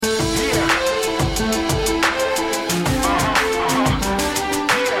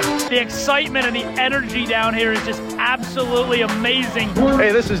excitement and the energy down here is just absolutely amazing.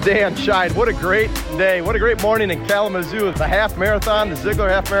 Hey, this is Dan Scheid. What a great day. What a great morning in Kalamazoo. The half marathon, the Zeigler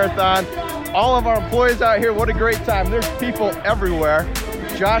half marathon. All of our employees out here, what a great time. There's people everywhere.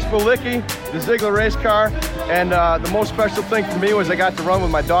 Josh Bilicki, the Zeigler race car, and the most special thing for me was I got to run with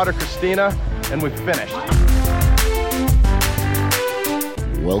my daughter Christina, and we finished.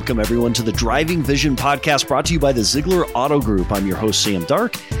 Welcome, everyone, to the Driving Vision podcast brought to you by the Zeigler Auto Group. I'm your host, Sam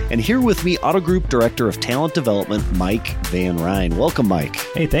Dark, and here with me, Auto Group Director of Talent Development, Mike Van Ryn. Welcome, Mike.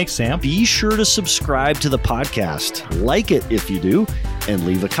 Hey, thanks, Sam. Be sure to subscribe to the podcast, like it if you do, and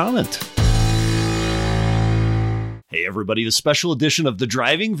leave a comment. Hey, everybody, the special edition of the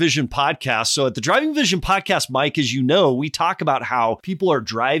Driving Vision podcast. So at the Driving Vision podcast, Mike, as you know, we talk about how people are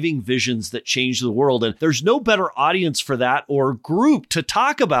driving visions that change the world. And there's no better audience for that or group to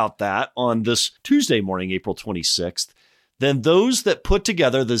talk about that on this Tuesday morning, April 26th, than those that put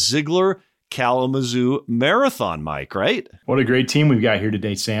together the Zeigler Kalamazoo Marathon, Mike, right? What a great team we've got here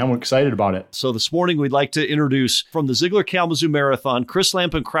today, Sam. We're excited about it. So this morning, we'd like to introduce from the Zeigler Kalamazoo Marathon, Chris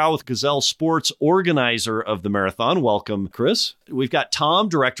Lampen-Crowell with Gazelle Sports, organizer of the marathon. Welcome, Chris. We've got Tom,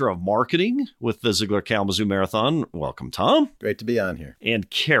 director of marketing with the Zeigler Kalamazoo Marathon. Welcome, Tom. Great to be on here. And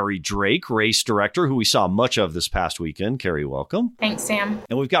Carrie Drake, race director, who we saw much of this past weekend. Carrie, welcome. Thanks, Sam.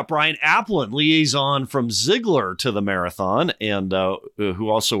 And we've got Bryan Applin, liaison from Zeigler to the marathon, and who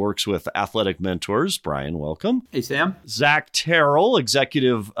also works with Athletic Mentors. Bryan, welcome. Hey, Sam. Zach Terrell,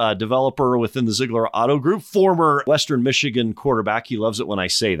 executive developer within the Zeigler Auto Group, former Western Michigan quarterback. He loves it when I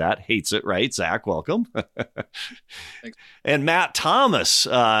say that. Hates it, right? Zach, welcome. Thanks. And Matt Thomas,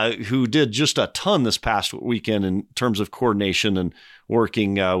 who did just a ton this past weekend in terms of coordination and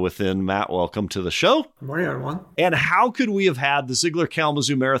working within. Matt, welcome to the show. Good morning, everyone. And how could we have had the Zeigler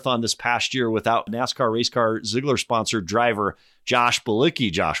Kalamazoo Marathon this past year without NASCAR race car Zeigler-sponsored driver Josh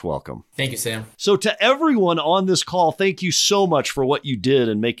Bilicki? Josh, welcome. Thank you, Sam. So to everyone on this call, thank you so much for what you did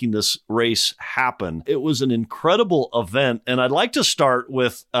in making this race happen. It was an incredible event. And I'd like to start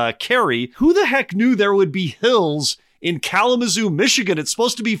with Carrie. Who the heck knew there would be hills in Kalamazoo, Michigan? It's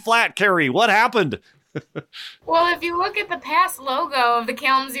supposed to be flat, Carrie. What happened? Well, if you look at the past logo of the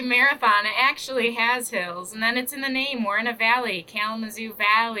Kalamazoo Marathon, it actually has hills, and then it's in the name. We're in a valley, Kalamazoo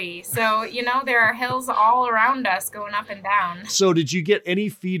Valley. So, there are hills all around us going up and down. So did you get any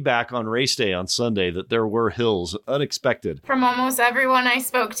feedback on race day on Sunday that there were hills? Unexpected. From almost everyone I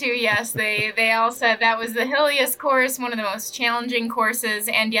spoke to, yes. They all said that was the hilliest course, one of the most challenging courses,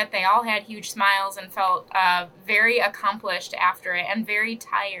 and yet they all had huge smiles and felt very accomplished after it and very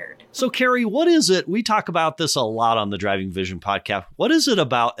tired. So, Carrie, what is it? We talk about this a lot on the Driving Vision podcast. What is it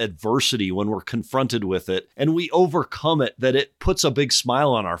about adversity when we're confronted with it and we overcome it that it puts a big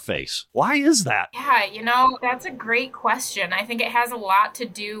smile on our face? Why is that? Yeah, that's a great question. I think it has a lot to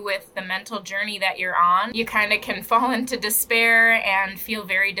do with the mental journey that you're on. You kind of can fall into despair and feel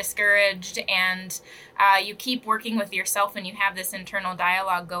very discouraged, and you keep working with yourself and you have this internal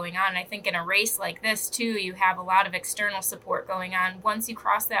dialogue going on. I think in a race like this, too, you have a lot of external support going on. Once you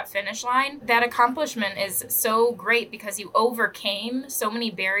cross that finish line, that accomplishment is so great because you overcame so many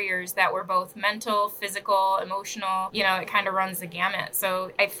barriers that were both mental, physical, emotional. It kind of runs the gamut.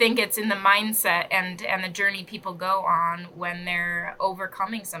 So I think it's in the mindset and the journey people go on when they're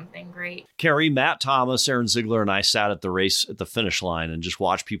overcoming something great. Carrie, Matt Thomas, Aaron Zeigler, and I sat at the race at the finish line and just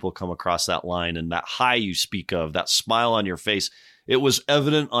watched people come across that line, and that high you speak of, that smile on your face, it was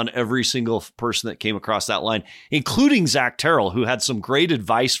evident on every single person that came across that line, including Zach Terrell, who had some great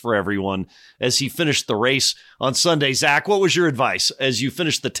advice for everyone as he finished the race on Sunday. Zach, what was your advice as you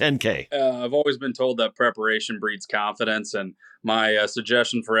finished the 10K? I've always been told that preparation breeds confidence, and my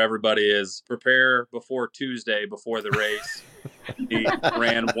suggestion for everybody is prepare before Tuesday, before the race. He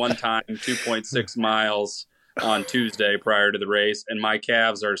ran one time 2.6 miles on Tuesday prior to the race, and my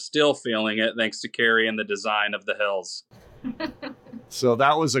calves are still feeling it thanks to Carrie and the design of the hills. So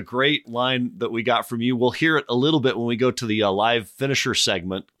that was a great line that we got from you. We'll hear it a little bit when we go to the live finisher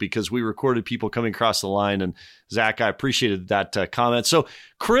segment because we recorded people coming across the line. And Zach, I appreciated that comment. So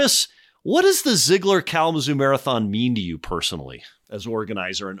Chris, what does the Zeigler Kalamazoo Marathon mean to you personally as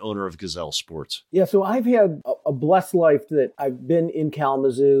organizer and owner of Gazelle Sports? Yeah, so I've had a blessed life that I've been in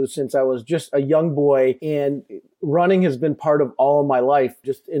Kalamazoo since I was just a young boy, and running has been part of all of my life,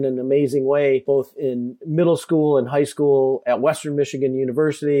 just in an amazing way, both in middle school and high school at Western Michigan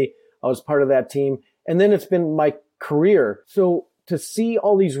University. I was part of that team. And then it's been my career. So to see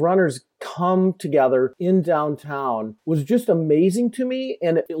all these runners come together in downtown was just amazing to me.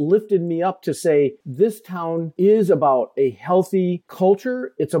 And it lifted me up to say, this town is about a healthy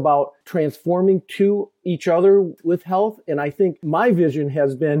culture. It's about transforming to each other with health. And I think my vision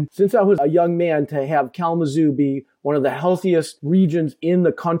has been, since I was a young man, to have Kalamazoo be one of the healthiest regions in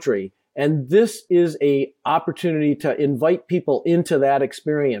the country. And this is a opportunity to invite people into that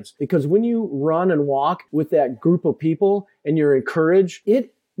experience, because when you run and walk with that group of people and you're encouraged,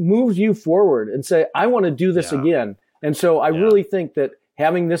 it moves you forward and say, I want to do this again. And so I really think that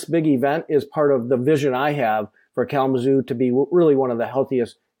having this big event is part of the vision I have for Kalamazoo to be really one of the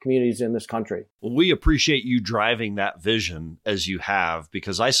healthiest communities in this country. Well, we appreciate you driving that vision as you have,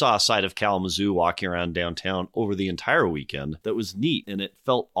 because I saw a side of Kalamazoo walking around downtown over the entire weekend that was neat, and it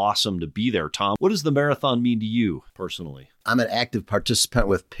felt awesome to be there. Tom, what does the marathon mean to you personally? I'm an active participant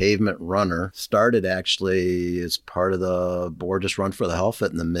with Pavement Runner. Started actually as part of the Borges Run for the Health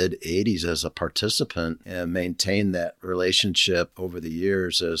in the mid-'80s as a participant, and maintained that relationship over the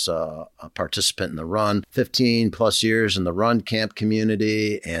years as a participant in the run. 15 plus years in the run camp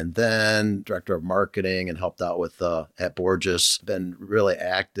community, and then director of marketing, and helped out with at Borges. Been really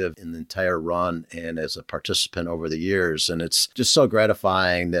active in the entire run and as a participant over the years. And it's just so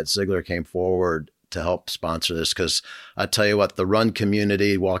gratifying that Zeigler came forward to help sponsor this, because I tell you what, the run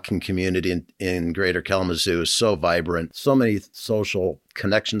community, walking community in Greater Kalamazoo is so vibrant. So many social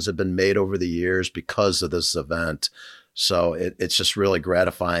connections have been made over the years because of this event. So it's just really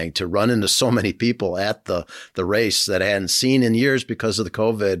gratifying to run into so many people at the race that I hadn't seen in years because of the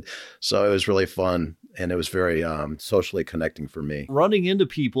COVID. So it was really fun. And it was very socially connecting for me. Running into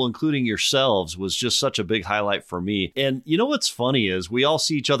people, including yourselves, was just such a big highlight for me. And you know what's funny is we all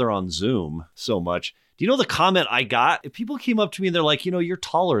see each other on Zoom so much. Do you know the comment I got? People came up to me and they're like, you're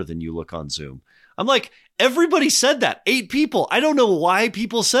taller than you look on Zoom. I'm like, everybody said that. 8 people. I don't know why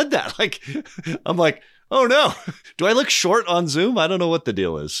people said that. I'm like, oh no, do I look short on Zoom? I don't know what the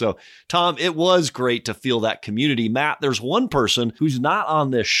deal is. So Tom, it was great to feel that community. Matt, there's one person who's not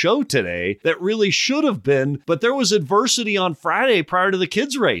on this show today that really should have been, but there was adversity on Friday prior to the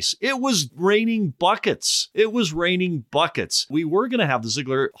kids race. It was raining buckets. We were going to have the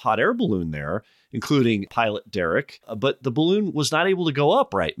Zeigler hot air balloon there, including pilot Derek, but the balloon was not able to go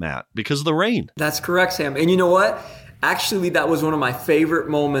up, right, Matt, because of the rain. That's correct, Sam. And you know what? Actually, that was one of my favorite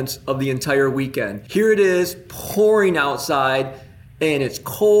moments of the entire weekend. Here it is, pouring outside, and it's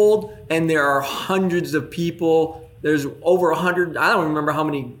cold, and there are hundreds of people. There's over 100, I don't remember how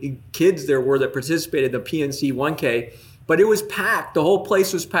many kids there were that participated in the PNC 1K, but it was packed. The whole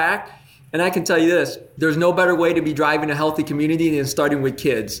place was packed. And I can tell you this, there's no better way to be driving a healthy community than starting with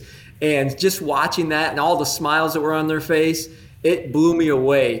kids. And just watching that and all the smiles that were on their face, it blew me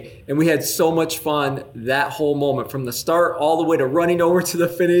away. And we had so much fun that whole moment, from the start all the way to running over to the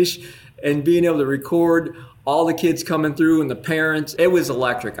finish and being able to record all the kids coming through and the parents. It was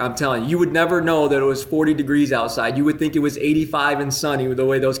electric. I'm telling you, you would never know that it was 40 degrees outside. You would think it was 85 and sunny with the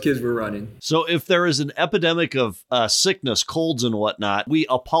way those kids were running. So if there is an epidemic of sickness, colds and whatnot, we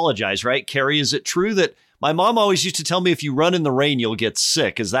apologize, right? Carrie, is it true that my mom always used to tell me if you run in the rain, you'll get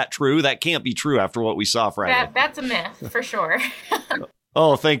sick? Is that true? That can't be true after what we saw Friday. That's a myth, for sure.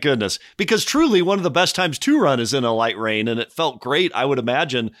 Oh, thank goodness. Because truly, one of the best times to run is in a light rain, and it felt great, I would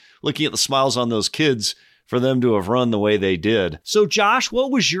imagine, looking at the smiles on those kids, for them to have run the way they did. So, Josh, what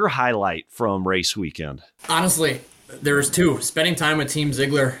was your highlight from race weekend? Honestly, there was 2. Spending time with Team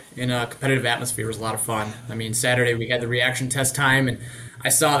Zeigler in a competitive atmosphere was a lot of fun. I mean, Saturday we had the reaction test time, and I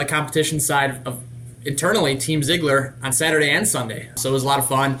saw the competition side of internally Team Zeigler on Saturday and Sunday. So it was a lot of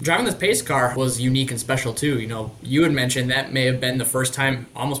fun. Driving this pace car was unique and special too. You had mentioned that may have been the first time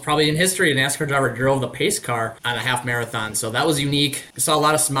almost probably in history an NASCAR driver drove the pace car on a half marathon. So that was unique. I saw a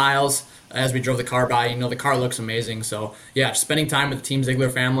lot of smiles as we drove the car by. The car looks amazing. So yeah, spending time with the Team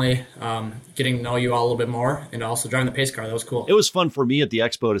Zeigler family, getting to know you all a little bit more, and also driving the pace car, that was cool. It was fun for me at the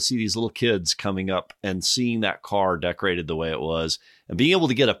expo to see these little kids coming up and seeing that car decorated the way it was, and being able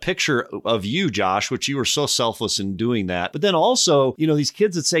to get a picture of you, Josh, which you were so selfless in doing that. But then also, these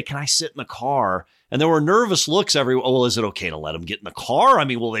kids would say, can I sit in the car? And there were nervous looks everywhere. Oh, well, is it okay to let them get in the car? I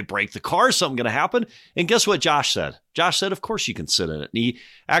mean, will they break the car? Is something going to happen? And guess what Josh said? Josh said, of course you can sit in it. And he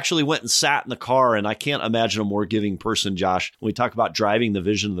actually went and sat in the car. And I can't imagine a more giving person, Josh. When we talk about driving the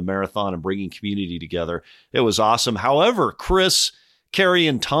vision of the marathon and bringing community together, it was awesome. However, Chris, Carrie,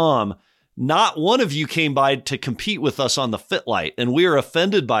 and Tom, not one of you came by to compete with us on the Fit Light, and we are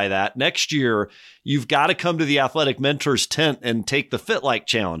offended by that. Next year, you've got to come to the Athletic Mentors tent and take the Fit Light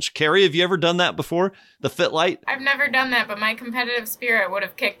challenge. Carrie, have you ever done that before? The Fit Light? I've never done that, but my competitive spirit would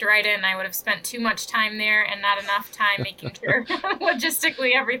have kicked right in. I would have spent too much time there and not enough time making sure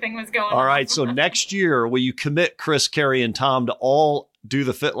logistically everything was going on. All right, so next year, will you commit Chris, Carrie, and Tom to all do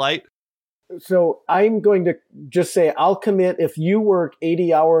the Fit Light? So I'm going to just say I'll commit if you work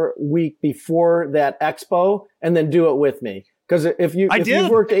 80-hour week before that expo and then do it with me. Because if you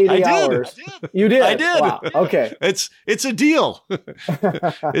worked 80 hours, you did. I did. Wow. Okay. It's a deal.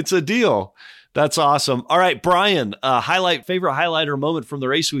 It's a deal. That's awesome. All right, Bryan, favorite highlight or moment from the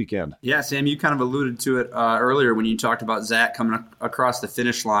race weekend? Yeah, Sam, you kind of alluded to it earlier when you talked about Zach coming across the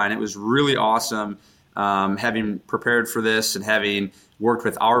finish line. It was really awesome having prepared for this and having worked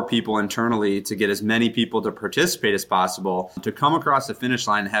with our people internally to get as many people to participate as possible. To come across the finish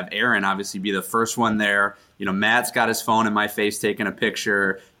line and have Aaron obviously be the first one there. You know, Matt's got his phone in my face taking a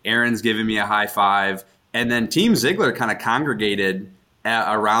picture. Aaron's giving me a high five. And then Team Zeigler kind of congregated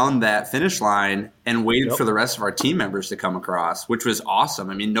around that finish line and waited for the rest of our team members to come across, which was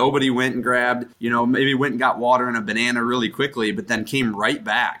awesome. I mean, nobody went and grabbed, maybe went and got water and a banana really quickly, but then came right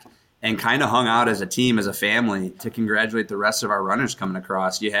back and kind of hung out as a team, as a family, to congratulate the rest of our runners coming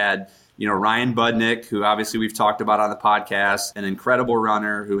across. You had, Ryan Budnick, who obviously we've talked about on the podcast, an incredible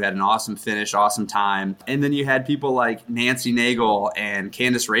runner who had an awesome finish, awesome time. And then you had people like Nancy Nagel and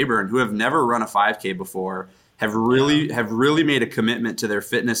Candace Rayburn, who have never run a 5K before, have really made a commitment to their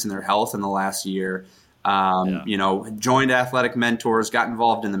fitness and their health in the last year. Joined Athletic Mentors, got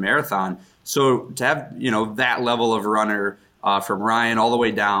involved in the marathon. So to have, that level of runner from Ryan all the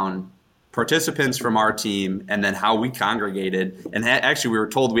way down, participants from our team, and then how we congregated. And actually, we were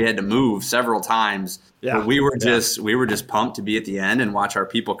told we had to move several times. Yeah. But we were just pumped to be at the end and watch our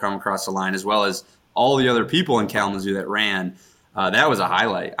people come across the line, as well as all the other people in Kalamazoo that ran. That was a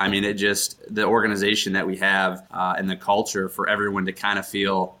highlight. I mean, the organization that we have and the culture for everyone to kind of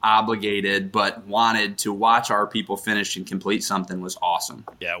feel obligated but wanted to watch our people finish and complete something was awesome.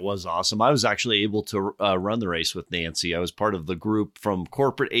 Yeah, it was awesome. I was actually able to run the race with Nancy. I was part of the group from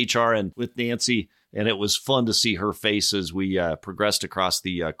corporate HR and with Nancy, and it was fun to see her face as we progressed across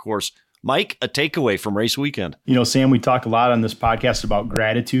the course. Mike, a takeaway from race weekend. Sam, we talk a lot on this podcast about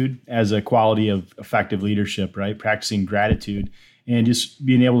gratitude as a quality of effective leadership, right? Practicing gratitude and just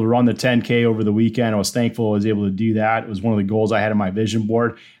being able to run the 10K over the weekend. I was thankful I was able to do that. It was one of the goals I had on my vision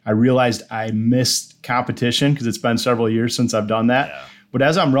board. I realized I missed competition because it's been several years since I've done that. Yeah. But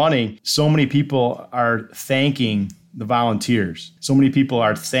as I'm running, so many people are thanking the volunteers. So many people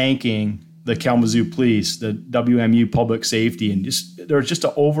are thanking the Kalamazoo Police, the WMU Public Safety, and there was just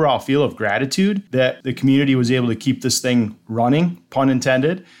an overall feel of gratitude that the community was able to keep this thing running, pun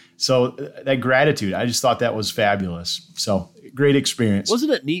intended. So that gratitude, I just thought that was fabulous. So great experience.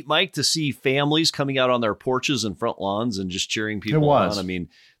 Wasn't it neat, Mike, to see families coming out on their porches and front lawns and just cheering people on? I mean,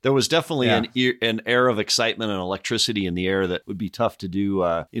 there was definitely an air of excitement and electricity in the air that would be tough to do,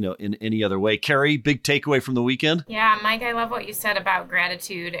 in any other way. Carrie, big takeaway from the weekend? Yeah, Mike, I love what you said about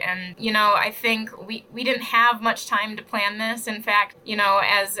gratitude. And, I think we didn't have much time to plan this. In fact,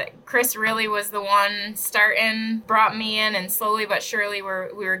 as Chris really was the one starting, brought me in, and slowly but surely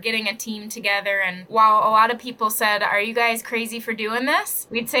we were getting a team together. And while a lot of people said, "Are you guys crazy for doing this?"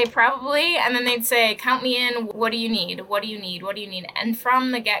 We'd say probably, and then they'd say, "Count me in. What do you need? What do you need? What do you need?" And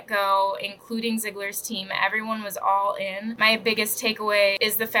from the get-go, including Zeigler's team, everyone was all in. My biggest takeaway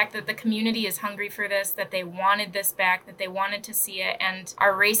is the fact that the community is hungry for this, that they wanted this back, that they wanted to see it. And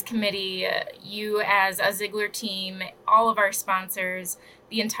our race committee, you as a Zeigler team, all of our sponsors,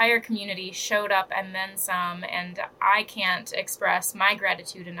 the entire community showed up and then some, and I can't express my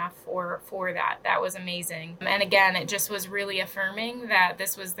gratitude enough for that. That was amazing. And again, it just was really affirming that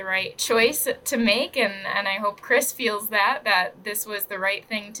this was the right choice to make, and I hope Chris feels that this was the right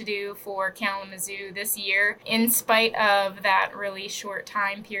thing to do for Kalamazoo this year, in spite of that really short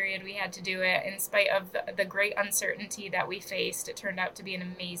time period we had to do it, in spite of the great uncertainty that we faced. It turned out to be an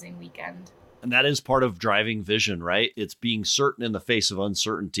amazing weekend. And that is part of driving vision, right? It's being certain in the face of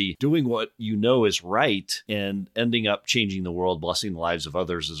uncertainty, doing what you know is right, and ending up changing the world, blessing the lives of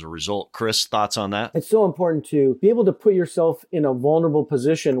others as a result. Chris, thoughts on that? It's so important to be able to put yourself in a vulnerable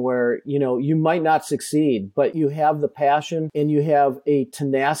position where, you might not succeed, but you have the passion and you have a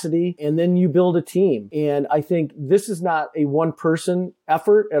tenacity, and then you build a team. And I think this is not a one-person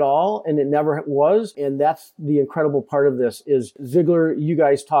effort at all, and it never was. And that's the incredible part of this is Zeigler, you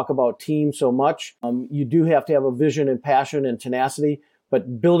guys talk about team so much. You do have to have a vision and passion and tenacity,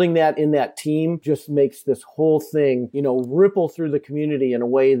 but building that in that team just makes this whole thing, ripple through the community in a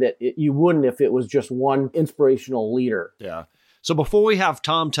way that you wouldn't if it was just one inspirational leader. Yeah. So before we have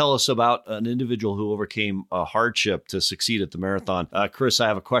Tom tell us about an individual who overcame a hardship to succeed at the marathon, Chris, I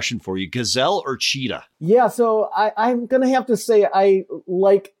have a question for you. Gazelle or cheetah? Yeah, so I'm going to have to say I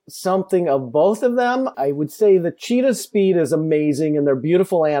like something of both of them. I would say the cheetah speed is amazing and they're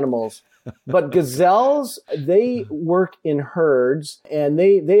beautiful animals. But gazelles, they work in herds and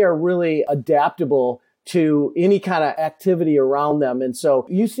they are really adaptable to any kind of activity around them. And so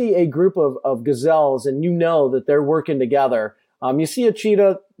you see a group of gazelles and you know that they're working together. You see a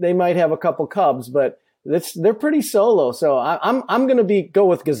cheetah, they might have a couple cubs, but they're pretty solo. So I'm going to go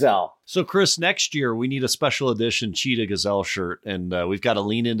with gazelle. So Chris, next year we need a special edition cheetah gazelle shirt, and we've got to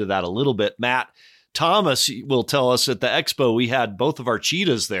lean into that a little bit. Matt Thomas will tell us at the expo we had both of our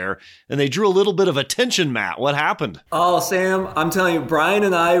cheetahs there, and they drew a little bit of attention. Matt, what happened? Oh, Sam, I'm telling you, Bryan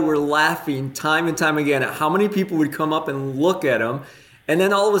and I were laughing time and time again at how many people would come up and look at them, and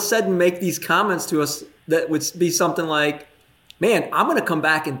then all of a sudden make these comments to us that would be something like, man, I'm going to come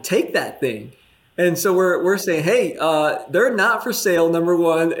back and take that thing. And so we're saying, hey, they're not for sale, number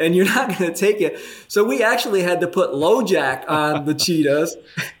one, and you're not going to take it. So we actually had to put low jack on the cheetahs.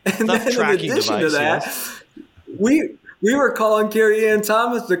 And then in addition to that, we were calling Carrie Ann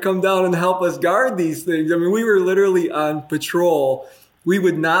Thomas to come down and help us guard these things. I mean, we were literally on patrol. We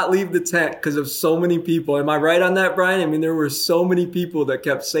would not leave the tent because of so many people. Am I right on that, Bryan? I mean, there were so many people that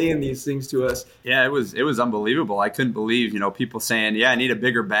kept saying these things to us. Yeah, it was unbelievable. I couldn't believe, people saying, yeah, I need a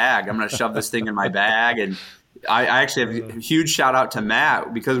bigger bag. I'm going to shove this thing in my bag. And I actually have a huge shout out to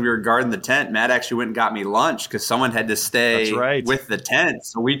Matt because we were guarding the tent. Matt actually went and got me lunch because someone had to stay with the tent.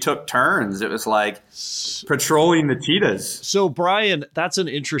 So we took turns. It was like patrolling the cheetahs. So Bryan, that's an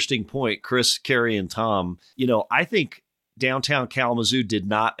interesting point. Chris, Carrie, and Tom, I think downtown Kalamazoo did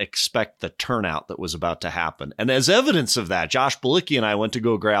not expect the turnout that was about to happen. And as evidence of that, Josh Bilicki and I went to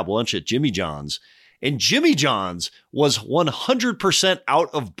go grab lunch at Jimmy John's, and Jimmy John's was 100% out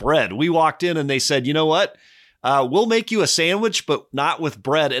of bread. We walked in and they said, you know what? We'll make you a sandwich, but not with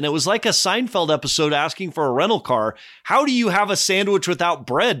bread. And it was like a Seinfeld episode asking for a rental car. How do you have a sandwich without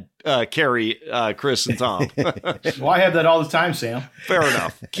bread, Carrie, Chris, and Tom? Well, I have that all the time, Sam. Fair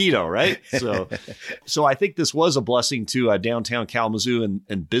enough. Keto, right? So I think this was a blessing to downtown Kalamazoo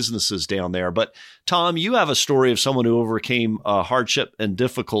and businesses down there. But Tom, you have a story of someone who overcame hardship and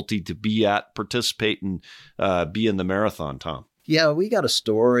difficulty to participate and be in the marathon, Tom. Yeah, we got a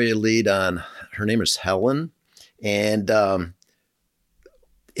story lead on, her name is Helen. And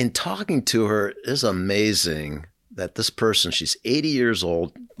in talking to her, it is amazing that this person, she's 80 years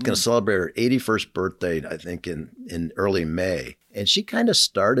old, going to celebrate her 81st birthday, I think, in early May. And she kind of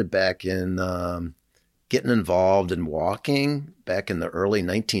started back in getting involved in walking back in the early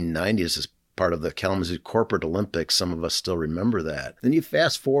 1990s as part of the Kalamazoo Corporate Olympics. Some of us still remember that. Then you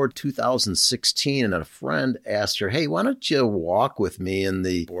fast forward 2016, and a friend asked her, hey, why don't you walk with me in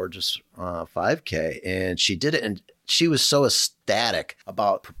the Borges 5K? And she did it, and she was so ecstatic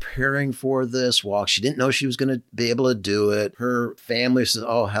about preparing for this walk. She didn't know she was going to be able to do it. Her family says,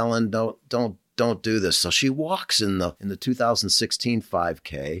 oh, Helen, don't do this. So she walks in the 2016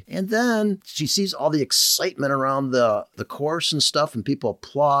 5K, and then she sees all the excitement around the course and stuff and people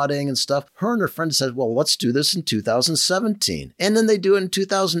applauding and stuff. Her and her friend said, well, let's do this in 2017. And then they do it in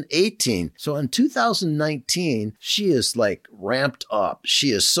 2018. So in 2019, she is like ramped up. She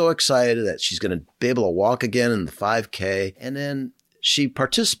is so excited that she's going to be able to walk again in the 5K. And then she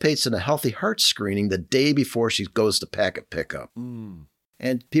participates in a healthy heart screening the day before she goes to packet pickup.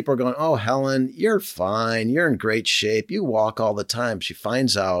 And people are going, oh, Helen, you're fine. You're in great shape. You walk all the time. She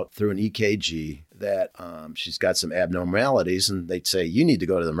finds out through an EKG that she's got some abnormalities, and they'd say, you need to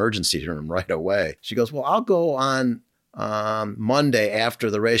go to the emergency room right away. She goes, well, I'll go on Monday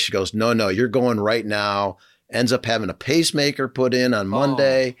after the race. She goes, no, you're going right now. Ends up having a pacemaker put in on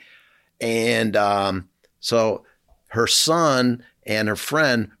Monday. And so her son and her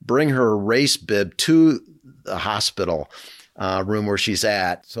friend bring her a race bib to the hospital room where she's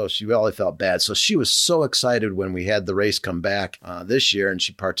at. So she really felt bad. So she was so excited when we had the race come back this year, and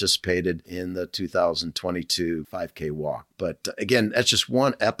she participated in the 2022 5K walk. But again, that's just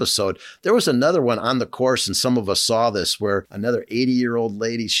one episode. There was another one on the course, and some of us saw this, where another 80-year-old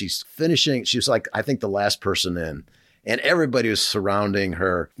lady, she's finishing. She was like, I think the last person in. And everybody was surrounding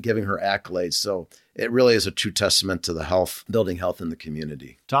her, giving her accolades. So it really is a true testament to the building health in the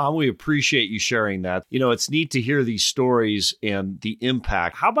community. Tom, we appreciate you sharing that. It's neat to hear these stories and the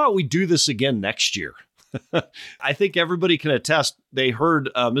impact. How about we do this again next year? I think everybody can attest. They heard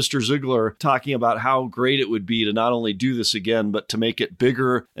Mr. Zeigler talking about how great it would be to not only do this again, but to make it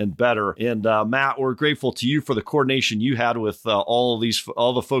bigger and better. And Matt, we're grateful to you for the coordination you had with all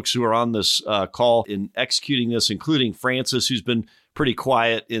the folks who are on this call in executing this, including Francis, who's been pretty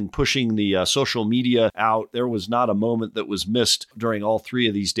quiet in pushing the social media out. There was not a moment that was missed during all 3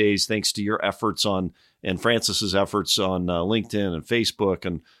 of these days, thanks to your efforts and Francis's efforts on LinkedIn and Facebook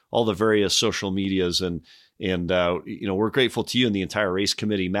and all the various social medias. And we're grateful to you and the entire race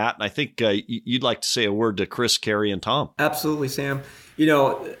committee, Matt. And I think you'd like to say a word to Chris, Carrie, and Tom. Absolutely, Sam.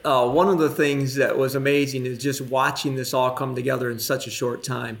 One of the things that was amazing is just watching this all come together in such a short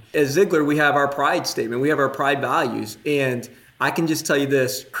time. As Zeigler, we have our pride statement. We have our pride values. And I can just tell you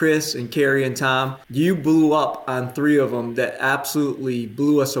this, Chris and Carrie and Tom, you blew up on 3 of them that absolutely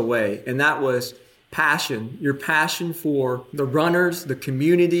blew us away. And that was passion, your passion for the runners, the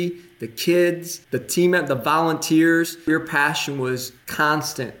community, the kids, the team, the volunteers. Your passion was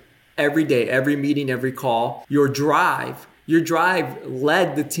constant every day, every meeting, every call. Your drive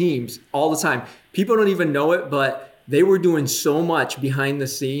led the teams all the time. People don't even know it, but they were doing so much behind the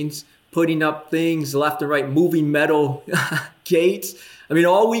scenes, putting up things left and right, moving metal gates. I mean,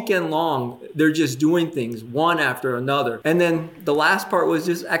 all weekend long, they're just doing things one after another. And then the last part was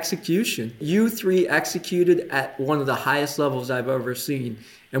just execution. You 3 executed at one of the highest levels I've ever seen.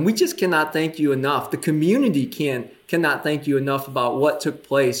 And we just cannot thank you enough. The community cannot thank you enough about what took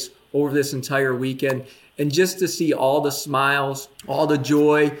place over this entire weekend. And just to see all the smiles, all the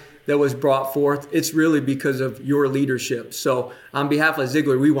joy that was brought forth, it's really because of your leadership. So on behalf of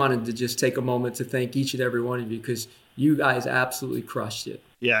Zeigler, we wanted to just take a moment to thank each and every one of you because you guys absolutely crushed it.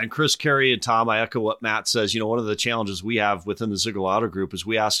 Yeah, and Chris, Carrie, and Tom, I echo what Matt says. One of the challenges we have within the Zeigler Auto Group is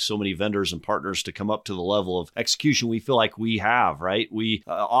we ask so many vendors and partners to come up to the level of execution we feel like we have, right? We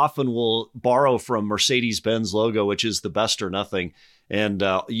often will borrow from Mercedes-Benz logo, which is the best or nothing. And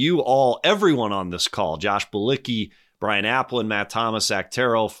everyone on this call, Josh Bilicki, Bryan Applin, Matt Thomas, Zach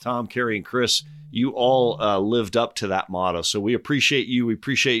Terrell, Tom, Carrie, and Chris, you all lived up to that motto. So we appreciate you. We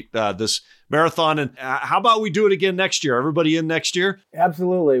appreciate this marathon. And how about we do it again next year? Everybody in next year?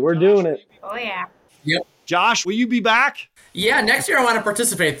 Absolutely. We're doing it. Oh, yeah. Yep. Josh, will you be back? Yeah, next year I want to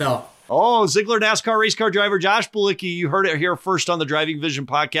participate, though. Oh, Zeigler NASCAR race car driver Josh Bilicki. You heard it here first on the Driving Vision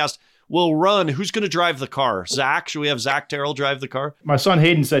podcast. Will run. Who's going to drive the car? Zach? Should we have Zach Terrell drive the car? My son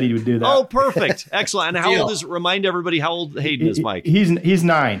Hayden said he would do that. Oh, perfect. Excellent. And how old is, remind everybody how old Hayden is, Mike? He's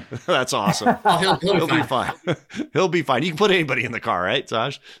 9. That's awesome. Oh, he'll be fine. He'll be fine. You can put anybody in the car, right,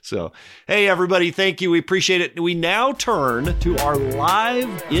 Josh? So, hey, everybody, thank you. We appreciate it. We now turn to our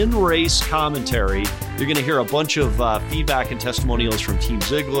live in-race commentary. You're going to hear a bunch of feedback and testimonials from Team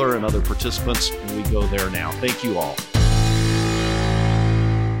Zeigler and other participants, and we go there now. Thank you all.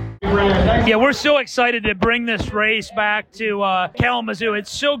 Yeah, we're so excited to bring this race back to Kalamazoo.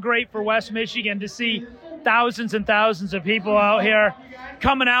 It's so great for West Michigan to see thousands and thousands of people out here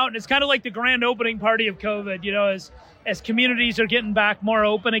coming out. And it's kind of like the grand opening party of COVID, as communities are getting back more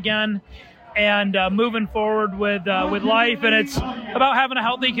open again and moving forward with life. And it's about having a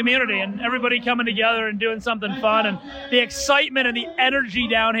healthy community and everybody coming together and doing something fun. And the excitement and the energy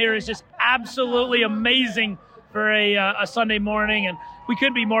down here is just absolutely amazing for a Sunday morning. And we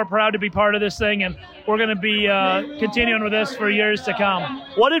couldn't be more proud to be part of this thing, and we're going to be continuing with this for years to come.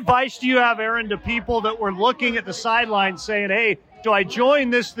 What advice do you have, Aaron, to people that were looking at the sidelines saying, hey, do I join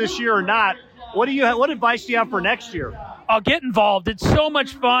this year or not? What advice do you have for next year? I'll get involved. It's so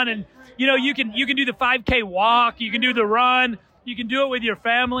much fun, and you can do the 5K walk, you can do the run, you can do it with your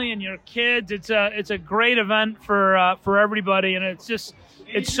family and your kids. It's a great event for everybody, and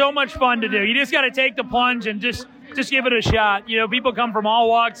it's so much fun to do. You just got to take the plunge and just give it a shot. People come from all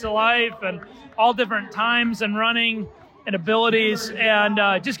walks of life and all different times and running and abilities,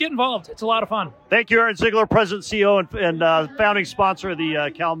 and just get involved. It's a lot of fun. Thank you, Aaron Zeigler, President, CEO, and founding sponsor of the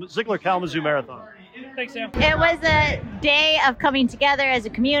Zeigler Kalamazoo Marathon. Thanks, Sam. It was a day of coming together as a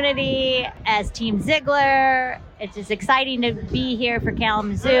community, as Team Zeigler. It's just exciting to be here for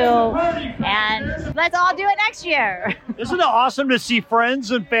Kalamazoo, and let's all do it next year. Isn't it awesome to see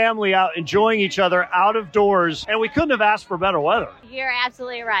friends and family out enjoying each other out of doors? And we couldn't have asked for better weather. You're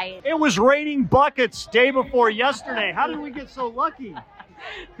absolutely right. It was raining buckets day before yesterday. How did we get so lucky?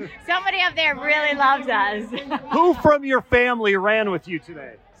 Somebody up there really loves us. Who from your family ran with you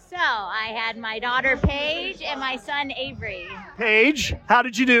today? So I had my daughter Paige and my son Avery. Paige, how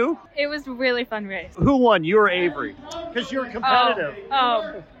did you do? It was a really fun race. Who won, you or Avery? Because you're competitive.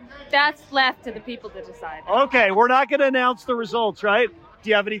 Oh, that's left to the people to decide. Okay, we're not going to announce the results, right? Do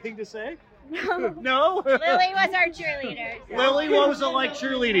you have anything to say? No? Lily was our cheerleader. So. Lily, what was it like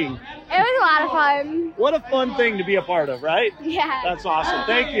cheerleading? It was a lot of fun. What a fun thing to be a part of, right? Yeah. That's awesome.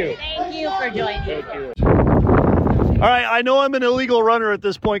 Thank you. Thank you for joining. Thank you. All right, I know I'm an illegal runner at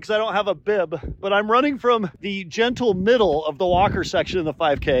this point because I don't have a bib, but I'm running from the gentle middle of the walker section in the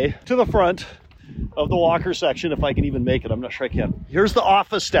 5K to the front of the walker section, if I can even make it. I'm not sure I can. Here's the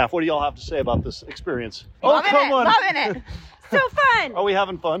office staff. What do y'all have to say about this experience? Loving it. So fun. Are we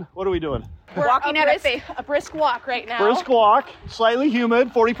having fun? What are we doing? We're walking at a brisk walk right now. Brisk walk, slightly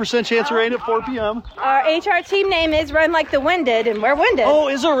humid, 40% chance of rain at 4 p.m. Our HR team name is Run Like the Winded, and we're winded. Oh,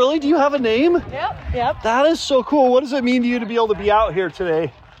 is it really? Do you have a name? Yep. That is so cool. What does it mean to you to be able to be out here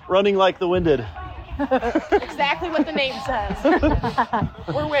today, running like the winded? Exactly what the name says.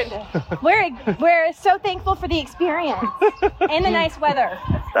 We're winded. We're so thankful for the experience and the nice weather.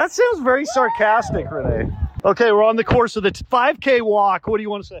 That sounds very sarcastic, Renee. Okay, we're on the course of the 5K walk. What do you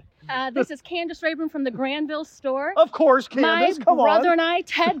want to say? This is Candace Rayburn from the Granville store. Of course, Candace, come on. My brother and I,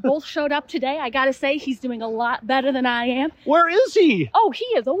 Ted, both showed up today. I got to say, he's doing a lot better than I am. Where is he? Oh, he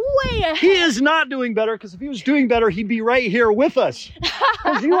is way ahead. He is not doing better, because if he was doing better, he'd be right here with us.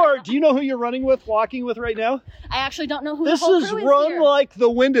 Do you know who you're running with, walking with right now? I actually don't know who this the whole is crew is Run here. Like the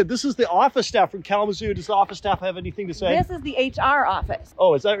Winded. This is the office staff from Kalamazoo. Does the office staff have anything to say? This is the HR office.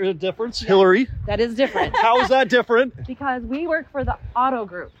 Oh, is that a difference? Yeah. Hillary? That is different. How is that different? Because we work for the auto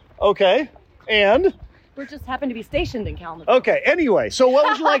group. Okay. And? We just happen to be stationed in Kalamazoo. Okay, anyway, so what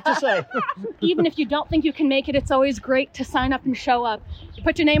would you like to say? Even if you don't think you can make it, it's always great to sign up and show up. You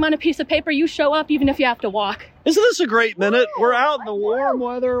put your name on a piece of paper, you show up even if you have to walk. Isn't this a great minute? We're out in the warm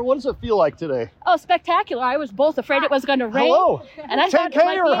weather. What does it feel like today? Oh, spectacular. I was both afraid it was going to rain. Hello. And I thought it 10K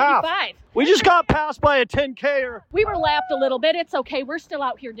might or be half? 85. We just got passed by a 10K-er. We were lapped a little bit. It's okay. We're still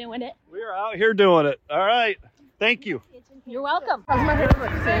out here doing it. We are out here doing it. All right. Thank you. You're welcome. All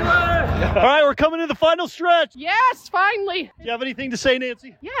right, we're coming to the final stretch. Yes, finally. Do you have anything to say,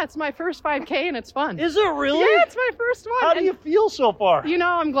 Nancy? Yeah, it's my first 5K and it's fun. Is it really? Yeah, it's my first one. How do you feel so far? You know,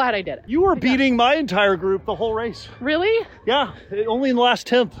 I'm glad I did it. You were beating my entire group the whole race. Really? Yeah, only in the last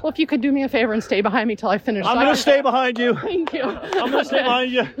 10th. Well, if you could do me a favor and stay behind me till I finish. I'm going to stay behind you. Thank you. I'm going to stay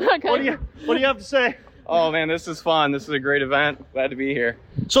behind you. Okay. What do you have to say? Oh man, this is fun. This is a great event. Glad to be here.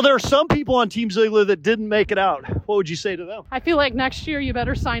 So there are some people on Team Zeigler that didn't make it out. What would you say to them? I feel like next year you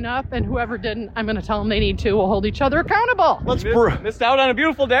better sign up, and whoever didn't, I'm going to tell them they need to. We'll hold each other accountable. Missed out on a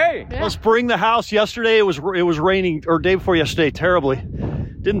beautiful day. Yeah. Let's bring the house. Yesterday it was raining, or day before yesterday, terribly.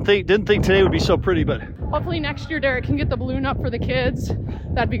 Didn't think today would be so pretty, but hopefully next year Derek can get the balloon up for the kids.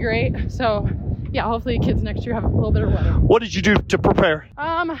 That'd be great. So yeah, hopefully the kids next year have a little bit of weather. What did you do to prepare?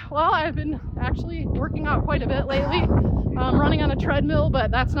 Well, I've been actually working out quite a bit lately. Running on a treadmill, but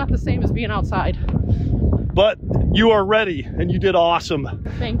that's not the same as being outside. But you are ready, and you did awesome.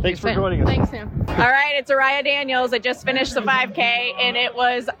 Thanks for joining us. Thanks, Sam. All right, it's Araya Daniels. I just finished the 5K, and it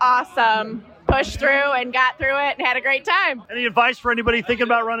was awesome. Pushed through and got through it and had a great time. Any advice for anybody thinking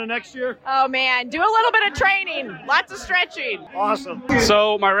about running next year? Oh man, do a little bit of training, lots of stretching. Awesome.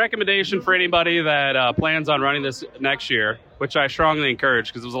 So my recommendation for anybody that plans on running this next year, which I strongly encourage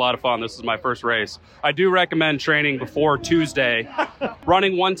because it was a lot of fun. This is my first race. I do recommend training before Tuesday.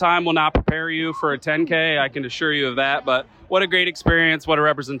 Running one time will not prepare you for a 10K, I can assure you of that, but what a great experience, what a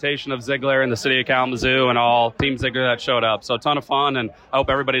representation of Zeigler and the city of Kalamazoo and all Team Zeigler that showed up. So a ton of fun, and I hope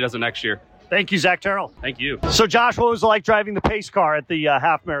everybody does it next year. Thank you, Zach Terrell. Thank you. So, Josh, what was it like driving the pace car at the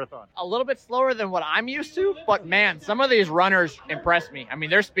half marathon? A little bit slower than what I'm used to, but man, some of these runners impressed me. I mean,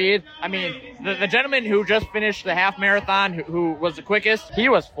 their speed. I mean, the gentleman who just finished the half marathon, who was the quickest, he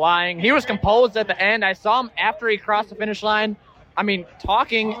was flying. He was composed at the end. I saw him after he crossed the finish line. I mean,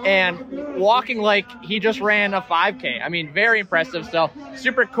 talking and walking like he just ran a 5K. I mean, very impressive. So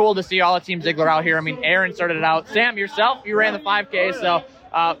super cool to see all the Team Zeigler out here. I mean, Aaron started it out. Sam, yourself, you ran the 5K. So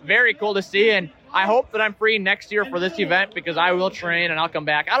very cool to see. And I hope that I'm free next year for this event because I will train and I'll come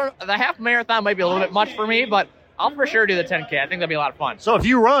back. The half marathon might be a little bit much for me, but I'll for sure do the 10K. I think that'd be a lot of fun. So if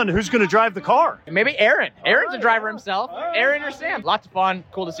you run, who's going to drive the car? Maybe Aaron. Aaron's a driver himself. Aaron or Sam. Lots of fun.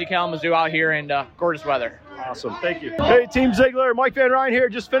 Cool to see Kalamazoo out here in gorgeous weather. Awesome. Thank you. Hey, Team Zeigler. Mike Van Ryn here.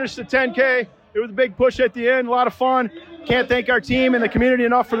 Just finished the 10K. It was a big push at the end. A lot of fun. Can't thank our team and the community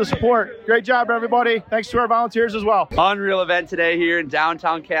enough for the support. Great job, everybody. Thanks to our volunteers as well. Unreal event today here in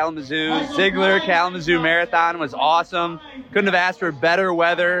downtown Kalamazoo. Zeigler Kalamazoo Marathon was awesome. Couldn't have asked for better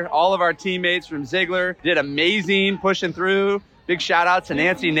weather. All of our teammates from Zeigler did amazing pushing through. Big shout out to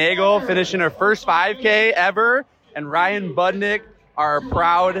Nancy Nagel finishing her first 5K ever, and Ryan Budnick, our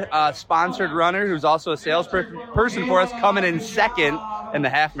proud sponsored runner who's also a salesperson for us, coming in second in the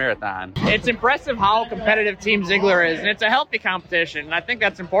half marathon. It's impressive how competitive Team Zeigler is, and it's a healthy competition, and I think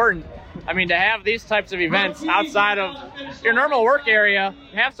that's important. I mean, to have these types of events outside of your normal work area,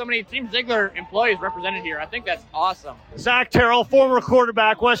 have so many Team Zeigler employees represented here, I think that's awesome. Zach Terrell, former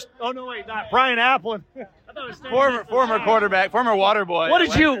quarterback, not Bryan Applin. Former quarterback, former water boy. What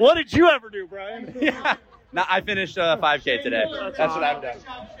did you ever do, Bryan? Yeah. No, I finished 5K today. That's what I've done.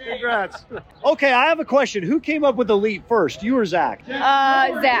 Congrats. Okay, I have a question. Who came up with the leap first, you or Zach?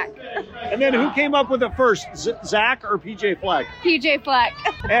 Zach. And then who came up with it first, Zach or PJ Fleck? PJ Fleck.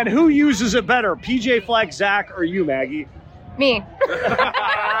 And who uses it better, PJ Fleck, Zach, or you, Maggie? Me.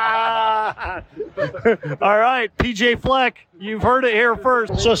 All right, PJ Fleck, you've heard it here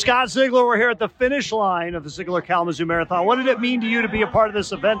first. So Scott Zeigler, we're here at the finish line of the Zeigler Kalamazoo Marathon. What did it mean to you to be a part of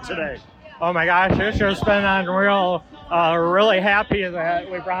this event today? Oh my gosh, it's just been unreal. Really happy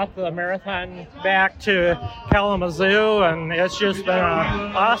that we brought the marathon back to Kalamazoo, and it's just been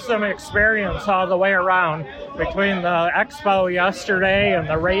an awesome experience all the way around between the expo yesterday and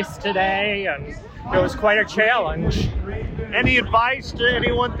the race today, and it was quite a challenge. Any advice to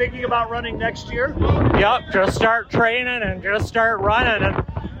anyone thinking about running next year? Yep, just start training and just start running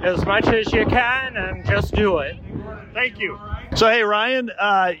and as much as you can and just do it. Thank you. So, hey, Ryan,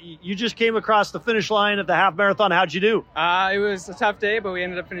 you just came across the finish line of the half marathon. How'd you do? It was a tough day, but we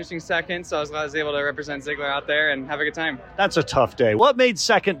ended up finishing second, so I was able to represent Zeigler out there and have a good time. That's a tough day. What made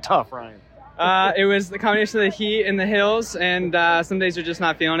second tough, Ryan? It was the combination of the heat and the hills, and some days you're just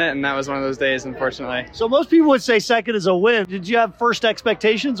not feeling it, and that was one of those days, unfortunately. So most people would say second is a win. Did you have first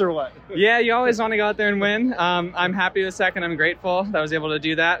expectations or what? Yeah, you always want to go out there and win. I'm happy with second. I'm grateful that I was able to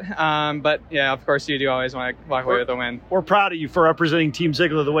do that. But yeah, of course, you do always want to walk away with a win. We're proud of you for representing Team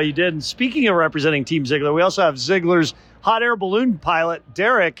Zeigler the way you did. And speaking of representing Team Zeigler, we also have Zeigler's hot air balloon pilot,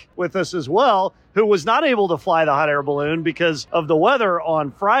 Derek, with us as well, who was not able to fly the hot air balloon because of the weather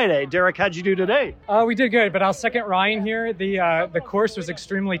on Friday. Derek, how'd you do today? We did good, but I'll second Ryan here. The course was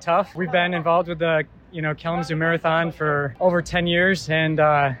extremely tough. We've been involved with the Kalamazoo Marathon for over 10 years, and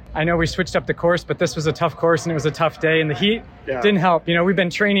I know we switched up the course, but this was a tough course and it was a tough day, and the heat didn't help. We've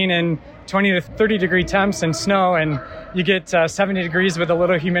been training in 20 to 30 degree temps and snow, and you get 70 degrees with a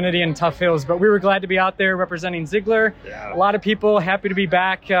little humidity and tough hills, but we were glad to be out there representing Zeigler. A lot of people happy to be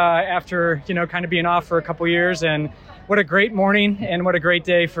back after kind of being off for a couple years, and what a great morning and what a great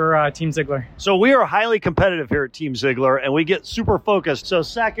day for Team Zeigler. So we are highly competitive here at Team Zeigler, and we get super focused. So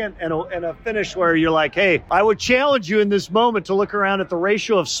second and a finish where you're like, hey, I would challenge you in this moment to look around at the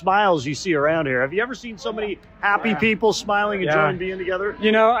ratio of smiles you see around here. Have you ever seen so many happy people smiling, enjoying being together?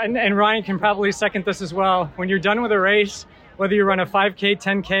 And Ryan can probably second this as well. When you're done with a race, whether you run a 5K,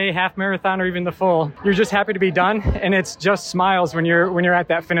 10K, half marathon, or even the full, you're just happy to be done, and it's just smiles when you're at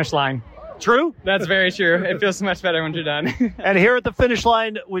that finish line. True? That's very true. It feels so much better when you're done. And here at the finish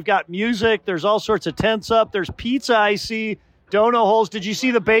line, we've got music. There's all sorts of tents up. There's pizza, I see, donut holes. Did you see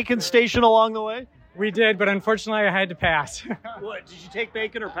the bacon station along the way? We did, but unfortunately I had to pass. What, did you take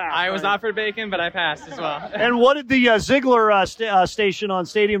bacon or pass? I was offered bacon, but I passed as well. And what did the Zeigler station on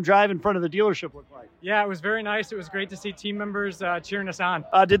Stadium Drive in front of the dealership look like? Yeah, it was very nice. It was great to see team members cheering us on.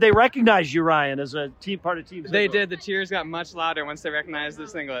 Did they recognize you, Ryan, as a part of Team Zeigler? They did. The cheers got much louder once they recognized the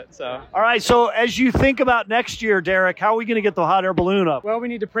singlet. So. All right, so as you think about next year, Derek, how are we going to get the hot air balloon up? Well, we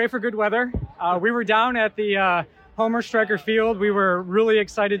need to pray for good weather. We were down at the Homer Striker Field. We were really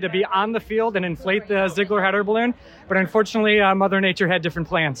excited to be on the field and inflate the Zeigler hot air balloon, but unfortunately, Mother Nature had different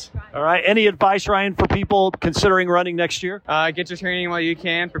plans. All right. Any advice, Ryan, for people considering running next year? Get your training while you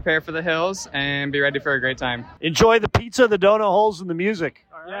can, prepare for the hills, and be ready for a great time. Enjoy the pizza, the donut holes, and the music.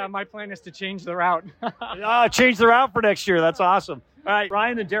 Yeah, my plan is to change the route. Change the route for next year. That's awesome. All right,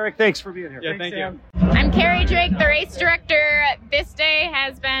 Ryan and Derek, thanks for being here. Yeah, thank you. I'm Carrie Drake, the race director. This day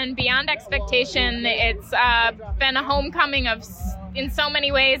has been beyond expectation. It's been a homecoming in so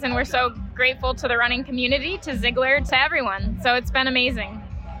many ways, and we're so grateful to the running community, to Zeigler, to everyone. So it's been amazing.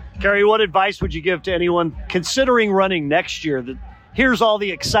 Carrie, what advice would you give to anyone considering running next year that hears all the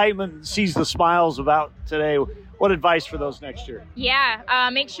excitement and sees the smiles about today? What advice for those next year? Yeah,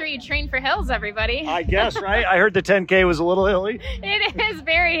 make sure you train for hills, everybody. I guess, right? I heard the 10K was a little hilly. It is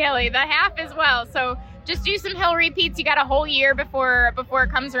very hilly, the half as well. So just do some hill repeats. You got a whole year before it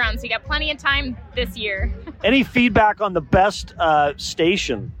comes around, so you got plenty of time this year. Any feedback on the best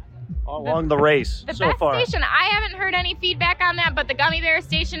station along the race so far? The best station, I haven't heard any feedback on that, but the gummy bear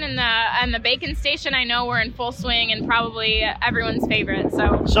station and the bacon station, I know we're in full swing and probably everyone's favorite.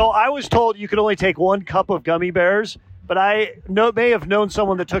 So I was told you could only take 1 cup of gummy bears, but I may have known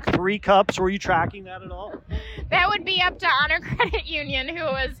someone that took 3 cups. Were you tracking that at all? That would be up to Honor Credit Union, who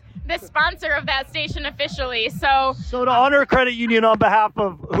was the sponsor of that station officially. So to Honor Credit Union, on behalf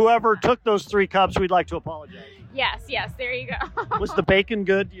of whoever took those 3 cups, we'd like to apologize. Yes, there you go. Was the bacon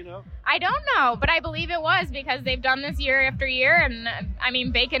good, you know? I don't know, but I believe it was because they've done this year after year, and I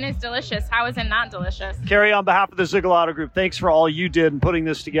mean, bacon is delicious. How is it not delicious? Carrie, on behalf of the Zeigler Auto Group, thanks for all you did in putting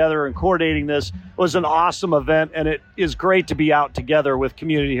this together and coordinating this. It was an awesome event, and it is great to be out together with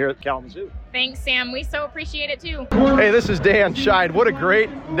community here at Kalamazoo. Thanks, Sam. We so appreciate it, too. Hey, this is Dan Scheid. What a great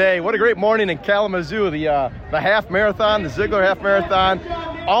day. What a great morning in Kalamazoo. The half marathon, the Zeigler half marathon.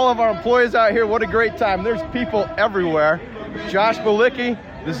 All of our employees out here, what a great time. There's people everywhere. Josh Bilicki,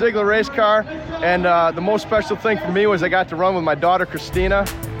 the Zeigler race car, and the most special thing for me was I got to run with my daughter, Christina,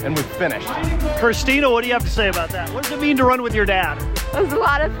 and we finished. Christina, what do you have to say about that? What does it mean to run with your dad? It was a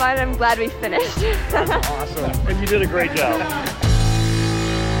lot of fun. I'm glad we finished. That's awesome. And you did a great job.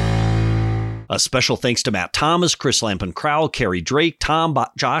 A special thanks to Matt Thomas, Chris Lampen-Crowell, Carrie Drake,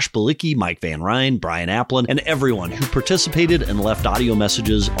 Josh Bilicki, Mike Van Ryn, Bryan Applin, and everyone who participated and left audio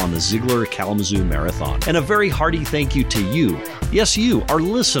messages on the Zeigler Kalamazoo Marathon. And a very hearty thank you to you. Yes, you, our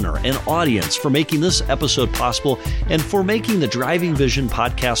listener and audience, for making this episode possible and for making the Driving Vision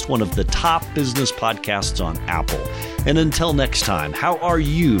podcast one of the top business podcasts on Apple. And until next time, how are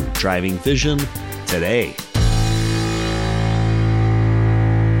you driving vision today?